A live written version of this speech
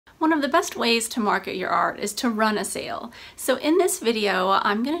One of the best ways to market your art is to run a sale. So in this video,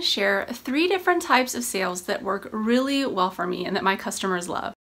 I'm going to share 3 different types of sales that work really well for me and that my customers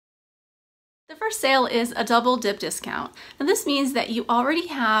love. The first sale is a double dip discount. And this means that you already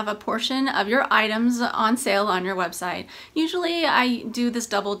have a portion of your items on sale on your website. Usually I do this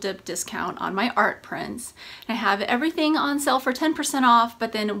double dip discount on my art prints. I have everything on sale for 10% off,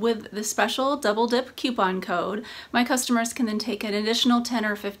 but then with the special double dip coupon code, my customers can then take an additional 10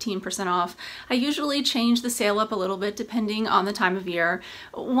 or 15% off. I usually change the sale up a little bit depending on the time of year.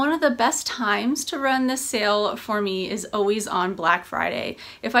 One of the best times to run this sale for me is always on Black Friday.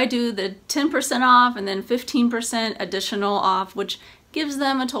 If I do the 10% off and then 15% additional off, which gives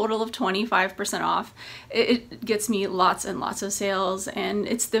them a total of 25% off. It gets me lots and lots of sales, and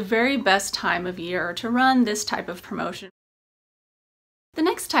it's the very best time of year to run this type of promotion. The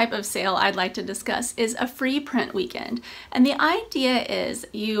next type of sale I'd like to discuss is a free print weekend. And the idea is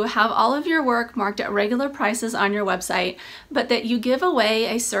you have all of your work marked at regular prices on your website, but that you give away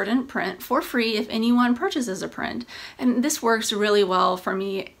a certain print for free if anyone purchases a print. And this works really well for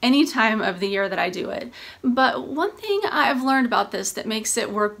me any time of the year that I do it. But one thing I've learned about this that makes it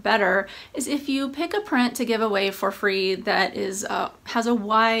work better is if you pick a print to give away for free that is has a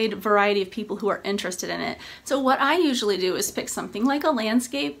wide variety of people who are interested in it. So what I usually do is pick something like a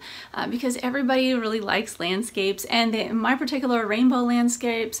landscape because everybody really likes landscapes, and my particular rainbow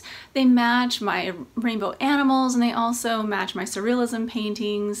landscapes, they match my rainbow animals and they also match my surrealism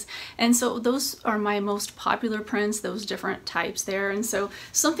paintings, and so those are my most popular prints, those different types there. And so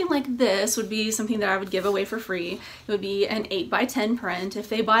something like this would be something that I would give away for free. It would be an 8x10 print. If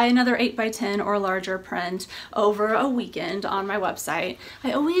they buy another 8x10 or larger print over a weekend on my website,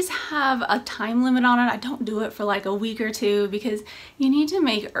 I always have a time limit on it. I don't do it for like a week or two because you need to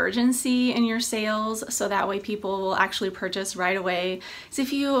make urgency in your sales so that way people will actually purchase right away. So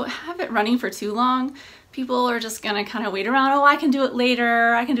if you have it running for too long, people are just gonna kind of wait around. Oh, I can do it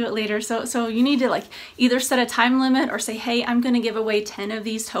later. I can do it later. So you need to like either set a time limit or say, hey, I'm gonna give away 10 of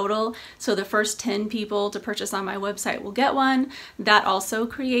these total. So the first 10 people to purchase on my website will get one. That also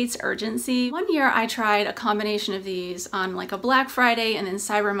creates urgency. One year I tried a combination of these on like a Black Friday and then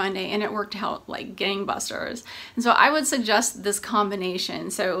Cyber Monday, and it worked out like gangbusters. And so I would suggest this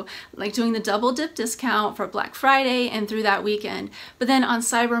combination. So like doing the double dip discount for Black Friday and through that weekend, but then on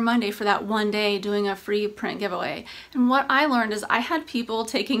Cyber Monday for that one day doing a free print giveaway. And what I learned is I had people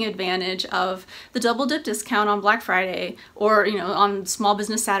taking advantage of the double dip discount on Black Friday or on Small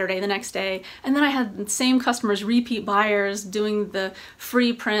Business Saturday the next day, and then I had the same customers, repeat buyers, doing the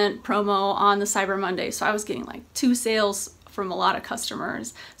free print promo on the Cyber Monday. So I was getting like 2 sales from a lot of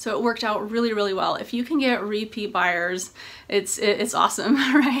customers. So it worked out really, really well. If you can get repeat buyers, it's awesome,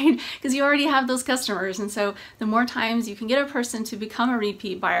 right? Because you already have those customers. And so the more times you can get a person to become a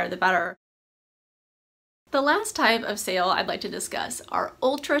repeat buyer, the better. The last type of sale I'd like to discuss are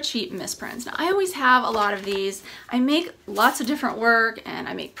ultra cheap misprints. Now, I always have a lot of these. I make lots of different work and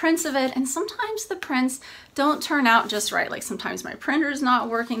I make prints of it, and sometimes the prints don't turn out just right. Like sometimes my printer's not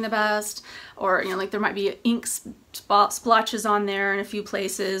working the best, or like there might be ink splotches on there in a few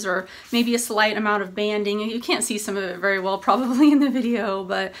places, or maybe a slight amount of banding. You can't see some of it very well probably in the video,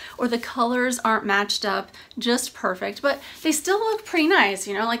 or the colors aren't matched up just perfect, but they still look pretty nice,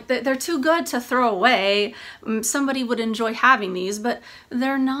 like they're too good to throw away. Somebody would enjoy having these, but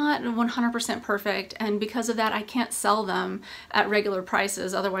they're not 100% perfect, and because of that I can't sell them at regular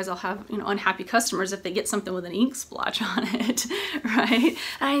prices. Otherwise I'll have unhappy customers if they get something with an ink splotch on it, right?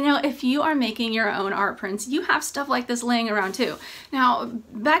 I know if you are making your own art prints, you have stuff like this laying around too. Now,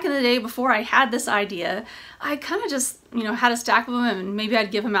 back in the day before I had this idea, I kind of just had a stack of them, and maybe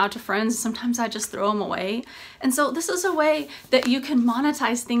I'd give them out to friends. Sometimes I'd just throw them away. And so this is a way that you can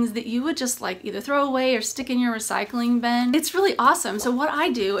monetize things that you would just like either throw away or stick in your recycling bin. It's really awesome. So what I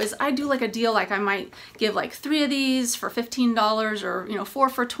do is I do like a deal, like I might give like 3 of these for $15 or 4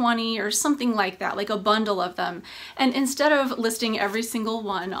 for $20 or something like that, like a bundle of them. And instead of listing every single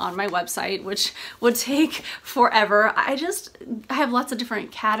one on my website, which would take forever, I have lots of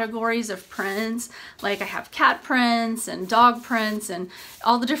different categories of prints. Like I have cat prints and dog prints and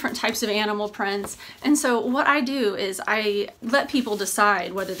all the different types of animal prints. And so what I do is I let people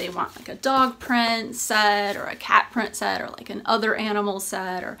decide whether they want like a dog print set or a cat print set or like an other animal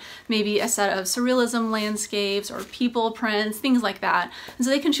set, or maybe a set of surrealism landscapes or people prints, things like that. And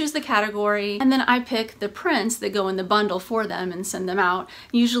so they can choose the category, and then I pick the prints that go in the bundle for them and send them out.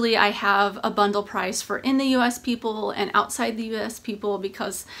 Usually I have a bundle price for in the US people and outside the US people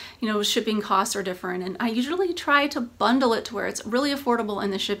because shipping costs are different, and I usually try to bundle it to where it's really affordable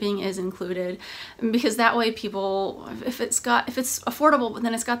and the shipping is included, because that way people, if it's affordable but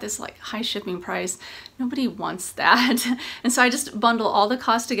then it's got this like high shipping price, nobody wants that. And so I just bundle all the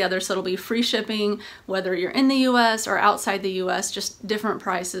costs together, so it'll be free shipping whether you're in the US or outside the US, just different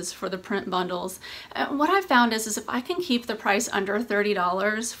prices for the print bundles. What I've found is if I can keep the price under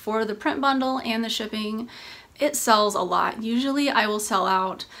 $30 for the print bundle and the shipping, it sells a lot. Usually I will sell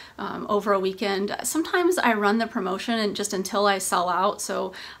out over a weekend. Sometimes I run the promotion and just until I sell out,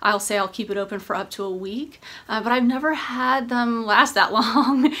 so I'll say I'll keep it open for up to a week, but I've never had them last that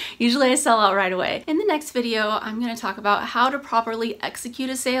long. Usually I sell out right away. In the next video, I'm going to talk about how to properly execute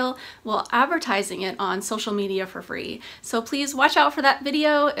a sale while advertising it on social media for free. So please watch out for that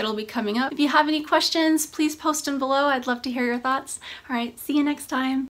video. It'll be coming up. If you have any questions, please post them below. I'd love to hear your thoughts. All right, see you next time.